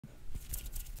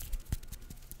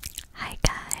Hi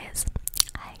guys,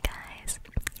 hi guys,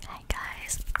 hi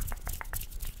guys.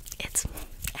 It's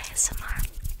ASMR,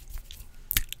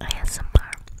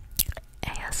 ASMR,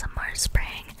 ASMR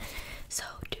Spring. So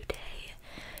today,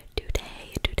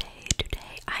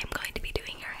 I'm going to be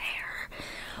doing your hair.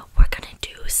 We're gonna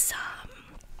do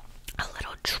a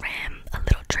little trim. I'm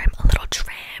gonna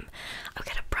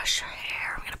brush your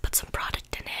hair. I'm gonna put some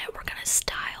product in it. We're gonna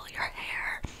style your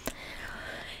hair.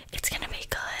 It's gonna be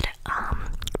good.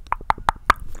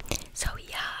 So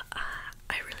yeah,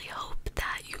 I really hope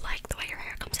that you like the way your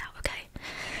hair comes out, okay?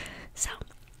 So,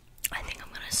 I think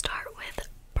I'm gonna start with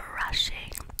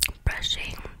brushing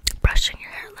your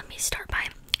hair. Let me start by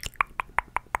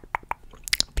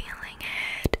feeling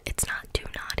it. It's not too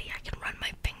naughty. I can run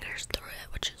my fingers through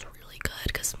it, which is really good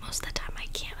because most of the time I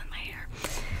can't with my hair.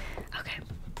 Okay.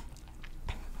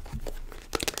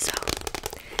 So,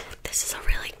 this is a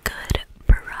really good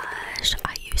brush.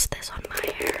 I use this on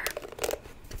my hair.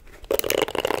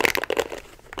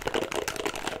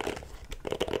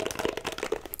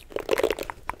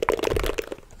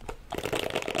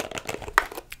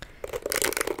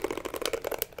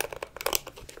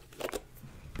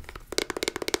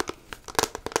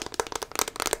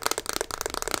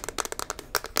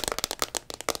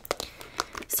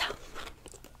 So,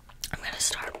 I'm gonna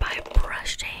start by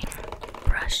brushing.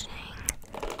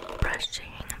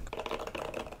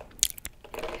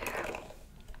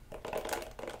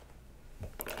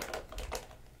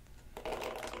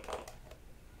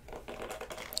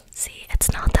 See,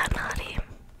 it's not that naughty.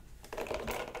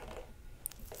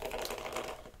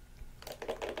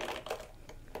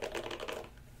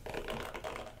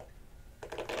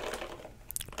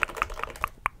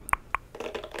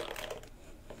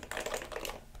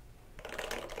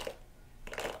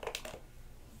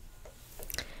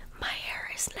 My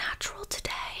hair is natural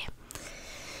today.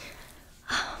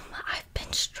 I've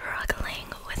been struggling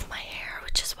with my hair,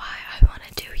 which is why I want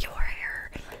to do your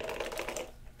hair.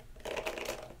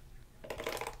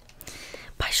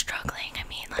 By struggling, I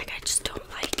mean like I just don't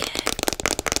like it.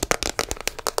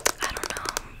 I don't know.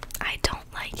 I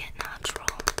don't like it natural.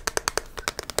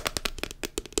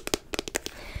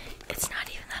 It's not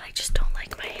even that I just don't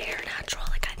like my hair natural.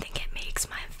 Like I think it makes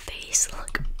my face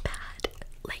look bad.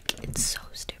 Like it's so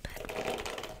stupid.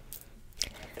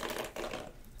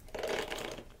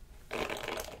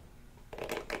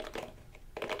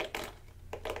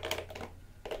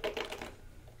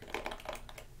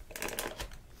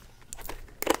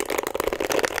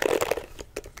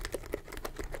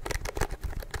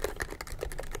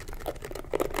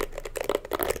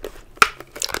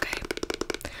 Okay,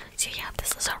 so yeah,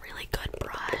 this is a really good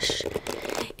brush.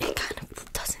 It kind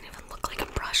of doesn't even look like a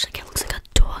brush, like it looks like a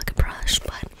dog brush,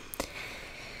 but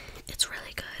it's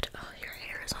really good. Oh, your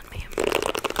hair is on me.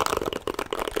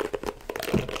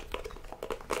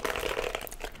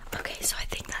 Okay, so I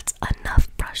think that's enough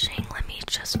brushing. Let me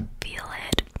just feel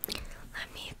it.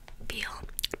 Let me feel.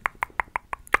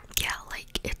 Yeah,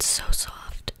 like it's so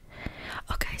soft.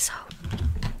 Okay, so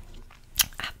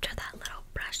after that little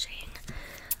brushing,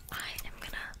 I am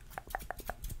gonna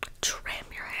trim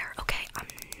your hair. Okay, I'm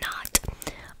not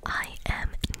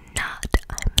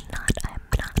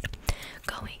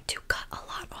going to cut a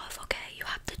lot off, okay? You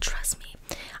have to trust me.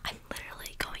 I'm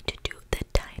literally going to do the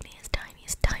tiniest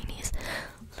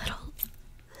little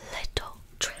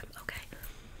trim, okay?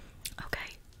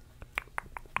 Okay.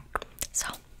 So,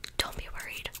 don't be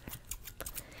worried.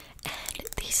 And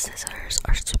these scissors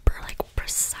are super like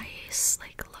precise.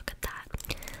 Like look at that.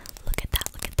 Look at that.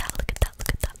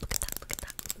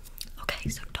 Okay,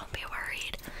 so don't be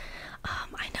worried.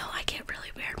 I know I get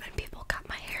really weird when people cut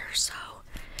my hair, so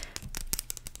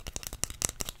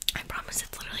I promise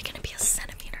it's literally gonna be a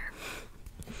centimeter.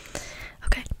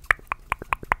 Okay.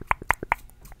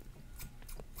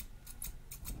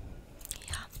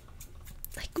 Yeah.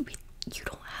 Like you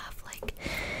don't have like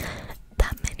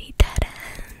that many dead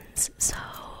ends, so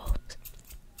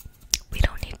we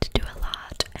don't need to do a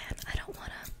lot, and I don't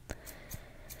wanna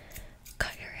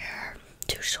cut your hair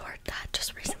too short. That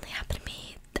just recently happened to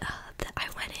me. That I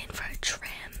went in for a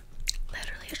trim,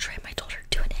 literally a trim. I told her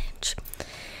 2 inch.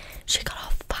 She cut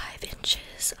off 5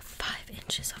 inches, 5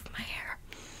 inches of my hair.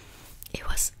 It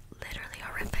was literally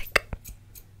horrific.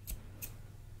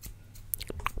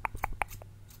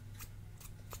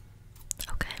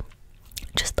 Okay,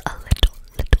 just a little.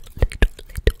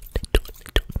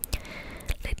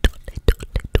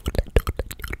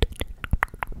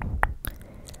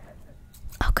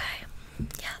 Okay,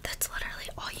 yeah, that's literally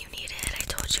all you needed. I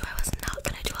told you I was not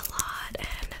gonna do a lot,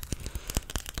 and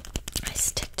I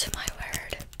stick to my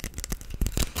word.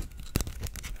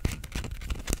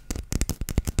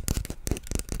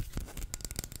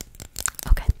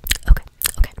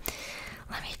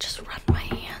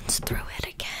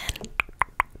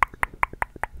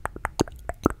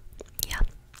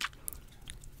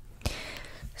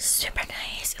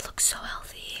 so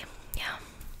healthy. Yeah.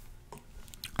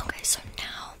 Okay, so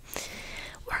now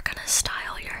we're gonna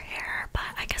style your hair, but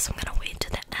I guess I'm gonna wait to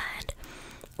the end.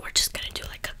 We're just gonna do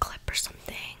like a clip or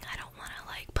something. I don't wanna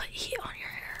like put heat on your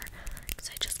hair because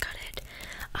I just cut it.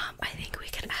 I think we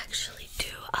could actually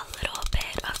do a little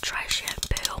bit of dry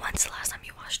shampoo. When's the last time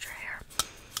you washed your hair?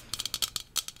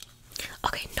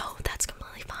 Okay, no, that's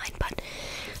completely fine, but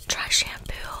dry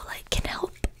shampoo like can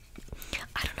help.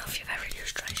 I don't know if you've ever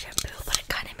used dry shampoo, but it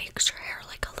kind of makes your hair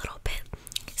like a little bit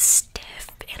stiff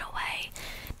in a way.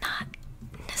 Not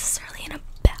necessarily in a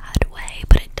bad way,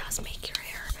 but it does make your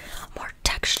hair more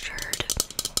textured.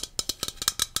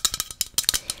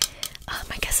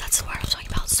 I guess that's what I was talking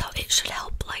about. So it should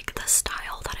help like the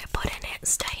style that I put in it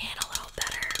stay in a little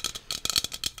better.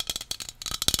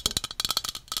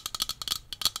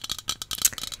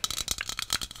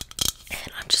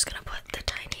 And I'm just gonna put the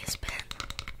tiniest bit.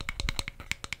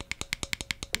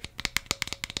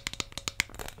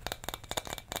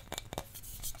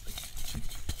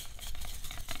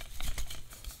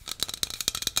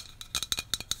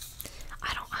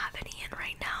 I don't have any in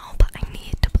right now, but I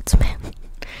need to put some in.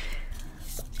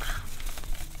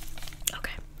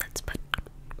 Okay, let's put.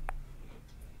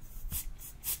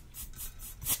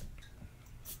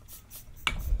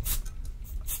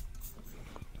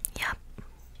 Yep,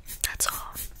 that's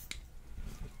all.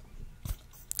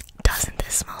 Doesn't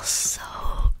this smell so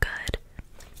good?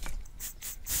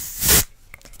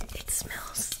 It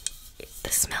smells. The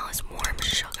smell is warm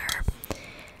sugar,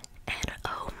 and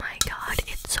oh my god,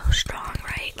 it's so strong,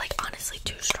 right? Like honestly,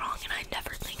 too strong, and I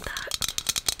never think that.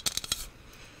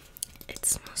 It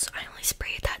smells. I only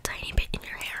sprayed that tiny bit in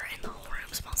your hair, and the whole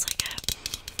room smells like it.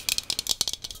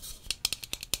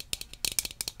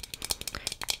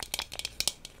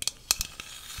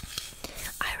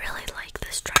 I really like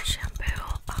this dry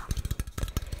shampoo.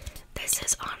 This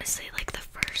is honestly like the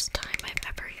first time I've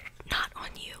ever, not on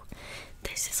you,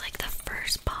 this is like the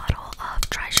first bottle of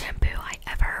dry shampoo I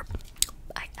ever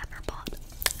bought.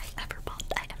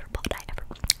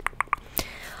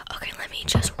 Okay, let me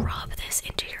just rub this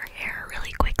into your hair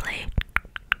really quickly.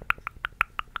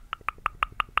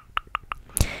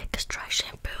 Because dry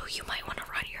shampoo, you might want to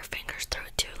run your fingers through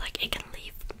it too, like it can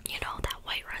leave, you know, that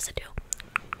white residue.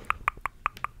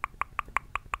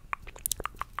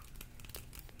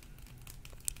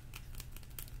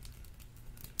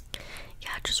 Yeah,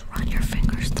 just run your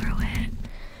fingers through it.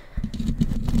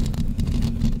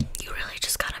 You really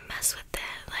just gotta mess with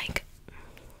it, like,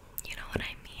 you know what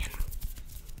I mean?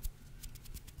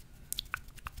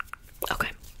 Okay.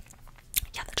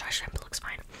 Yeah, the dry shampoo looks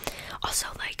fine. Also,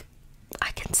 like,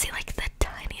 I can see like the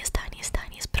tiniest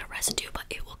bit of residue, but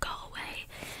it will go away.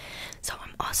 So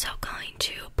I'm also going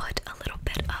to put a little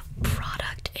bit of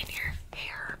product in your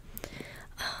hair.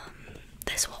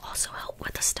 This will also help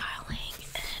with the styling,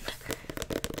 and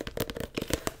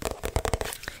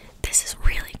this is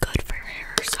really good for your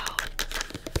hair, so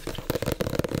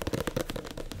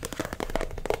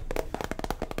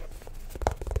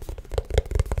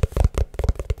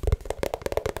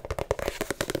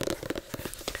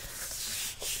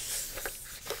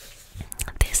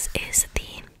this is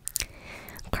the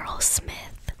Curlsmith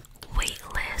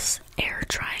Weightless Air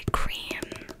Dry Cream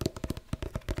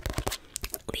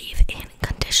Leave-In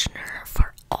Conditioner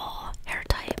for all hair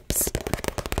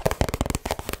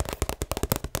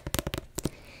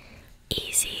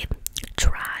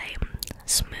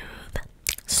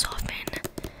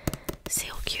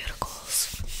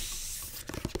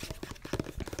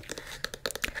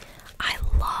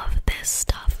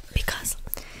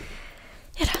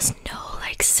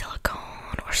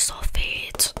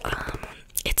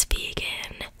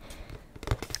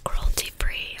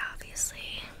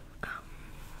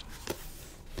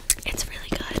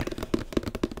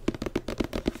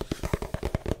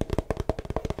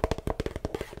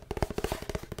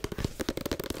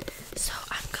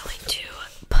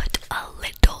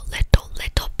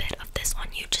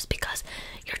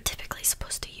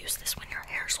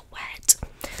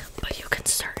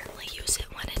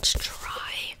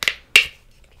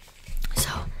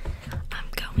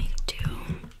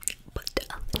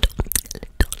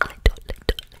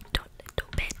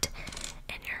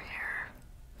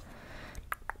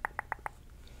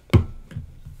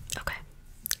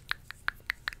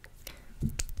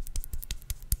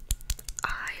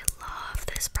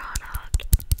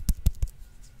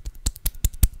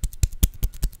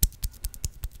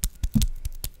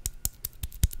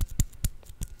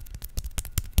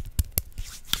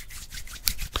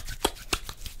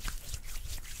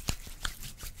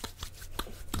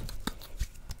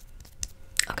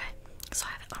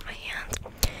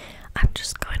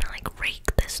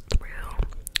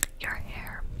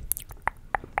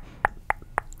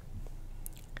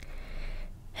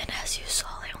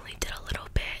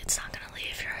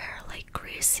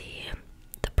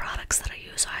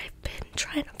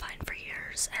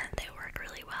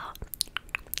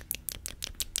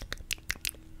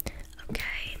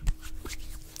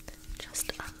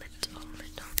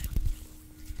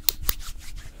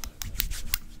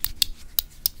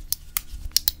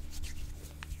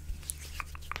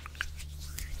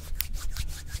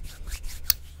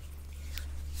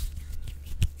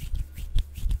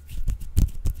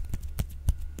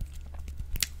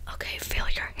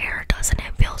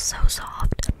feels so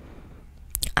soft.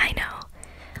 I know.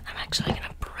 I'm actually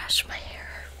gonna brush my hair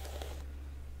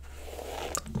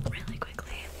really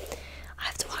quickly. I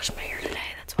have to wash my hair today,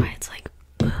 that's why it's like,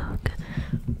 ugh.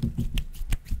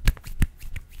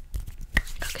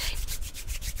 Okay.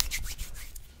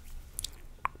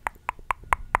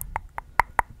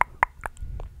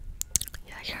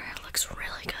 Yeah, your hair looks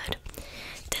really good.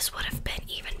 This would have been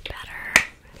even better,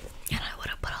 and I would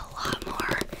have put a lot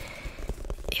more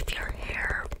if your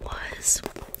hair was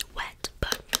wet,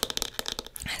 but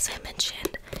as I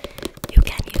mentioned, you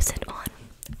can use it on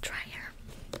dry hair.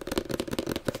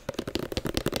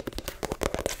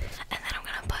 And then I'm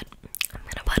gonna put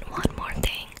one more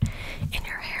thing in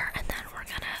your hair, and then we're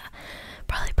gonna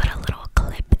probably put a little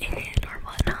clip in or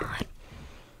whatnot.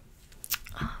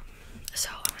 So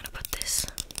I'm gonna put this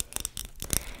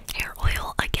hair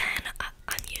oil again.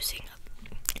 I'm using a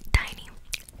tiny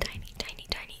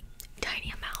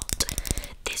amount.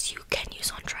 This you can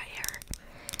use on dry hair.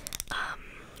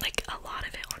 Like a lot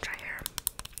of it on dry hair.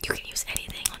 You can use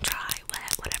anything on dry,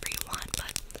 wet, whatever you want,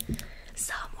 but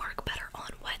some work better on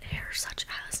wet hair, such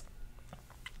as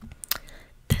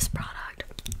this product.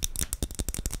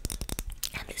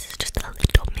 And this is just a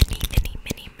little mini.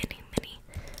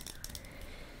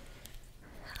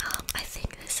 I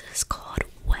think this is called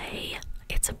Way.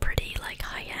 It's a pretty like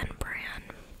high-end brand.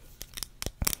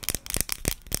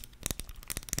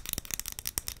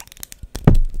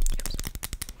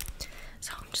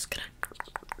 So I'm just gonna put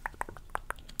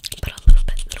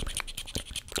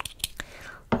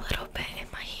a little bit in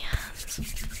my hands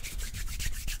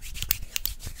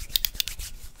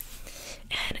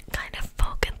and kind of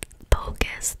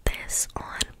focus this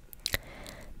on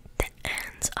the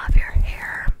ends of your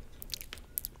hair,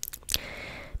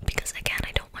 because again,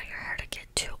 I don't want your hair to get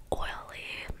too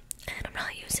oily, and I'm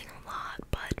not using a lot,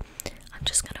 but I'm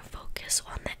just gonna focus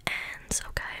on the ends,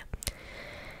 okay?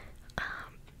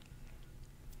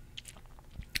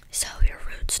 So your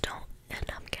roots don't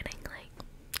end up getting like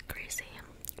greasy.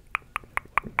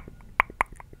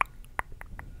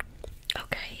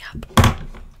 Okay, yep.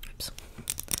 Oops.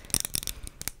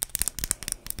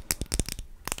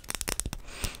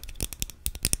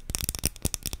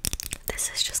 This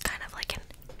is just kind of like an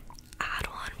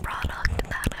add-on product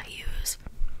that I use.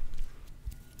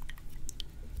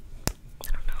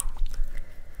 I don't know.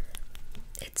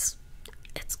 It's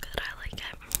good, I like it.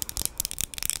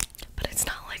 But it's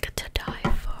not like a to die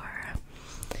for.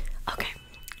 Okay.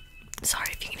 Sorry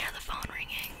if you can hear the phone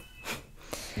ringing.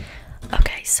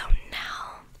 Okay, so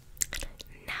now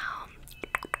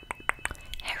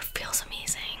hair feels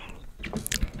amazing.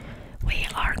 We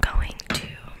are going to,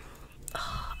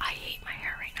 oh, I hate my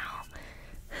hair right now.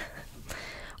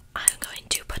 I'm going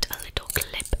to put a little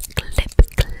clip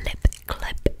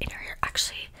in your hair.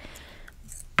 Actually,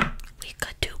 we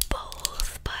could do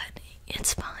both, but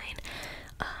it's fine.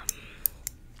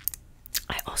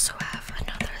 I also have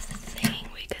another thing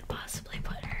we could possibly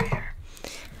put in her hair.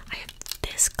 I have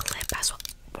this clip as well.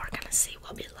 We're gonna see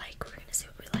what we like.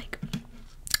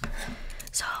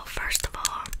 So first of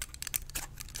all,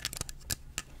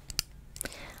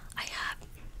 I have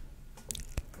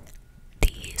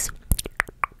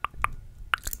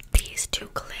these two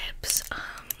clips.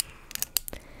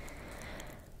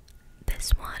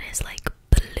 This one is like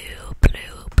blue,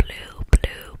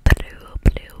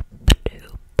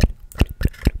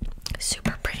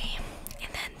 super pretty.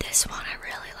 And then this one, I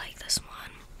really like this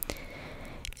one.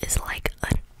 Is like a,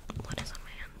 what is a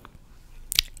man?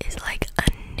 Is like a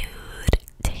nude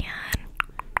tan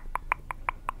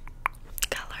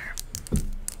color.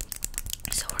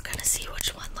 So we're gonna see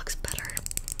which one looks better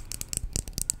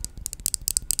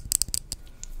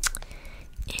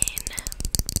in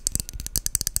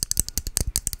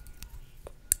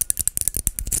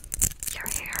your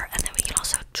hair, and then we can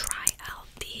also try out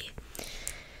the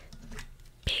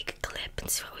big clip and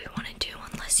see what we want to do,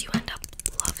 unless you end up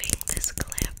loving this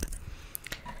clip.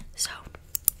 So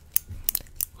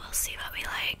we'll see what we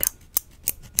like.